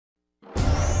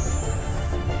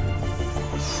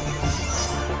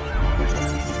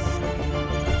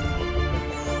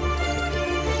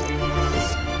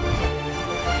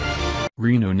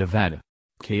Reno, Nevada.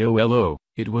 KOLO.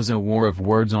 It was a war of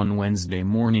words on Wednesday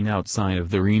morning outside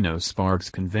of the Reno-Sparks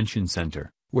Convention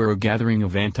Center, where a gathering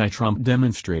of anti-Trump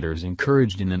demonstrators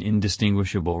encouraged in an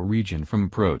indistinguishable region from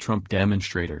pro-Trump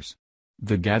demonstrators.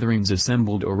 The gatherings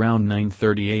assembled around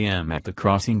 9:30 a.m. at the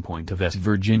crossing point of West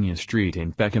Virginia Street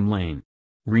and Peckham Lane.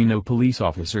 Reno police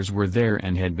officers were there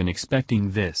and had been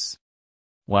expecting this.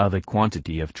 While the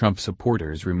quantity of Trump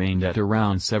supporters remained at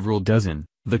around several dozen,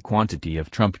 the quantity of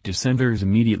Trump dissenters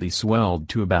immediately swelled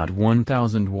to about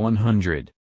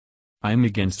 1,100. "I'm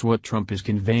against what Trump is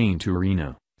conveying to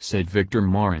Reno," said Victor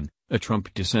Morin, a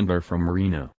Trump dissenter from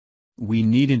Reno. "We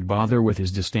needn't bother with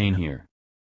his disdain here.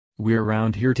 We're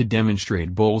around here to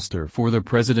demonstrate bolster for the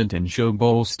president and show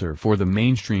bolster for the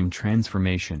mainstream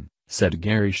transformation," said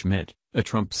Gary Schmidt, a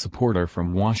Trump supporter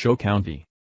from Washoe County.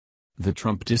 The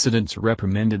Trump dissidents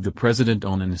reprimanded the president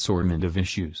on an assortment of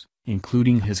issues,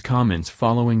 including his comments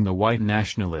following the white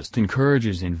nationalist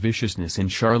encourages in viciousness in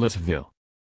Charlottesville.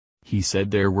 He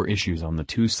said there were issues on the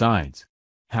two sides.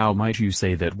 "How might you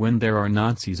say that when there are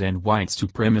Nazis and white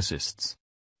supremacists?"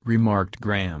 remarked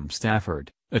Graham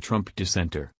Stafford, a Trump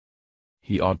dissenter.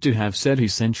 "He ought to have said he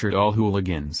censured all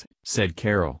hooligans," said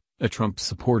Carol, a Trump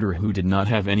supporter who did not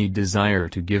have any desire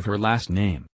to give her last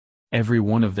name. "Every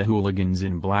one of the hooligans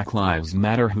in Black Lives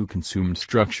Matter who consumed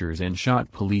structures and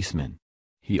shot policemen.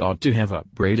 He ought to have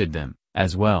upbraided them,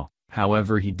 as well,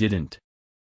 however he didn't."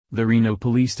 The Reno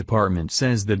Police Department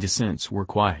says the dissents were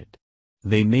quiet.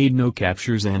 They made no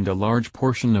captures and a large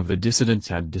portion of the dissidents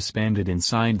had disbanded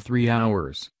inside 3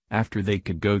 hours, after they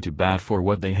could go to bat for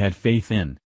what they had faith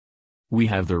in. "We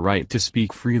have the right to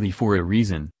speak freely for a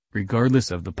reason,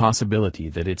 regardless of the possibility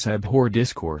that it's abhor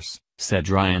discourse," said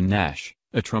Ryan Nash,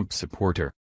 a Trump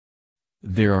supporter.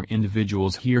 "There are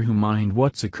individuals here who mind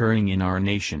what's occurring in our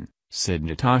nation," said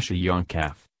Natasha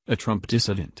Yonkaf, a Trump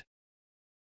dissident.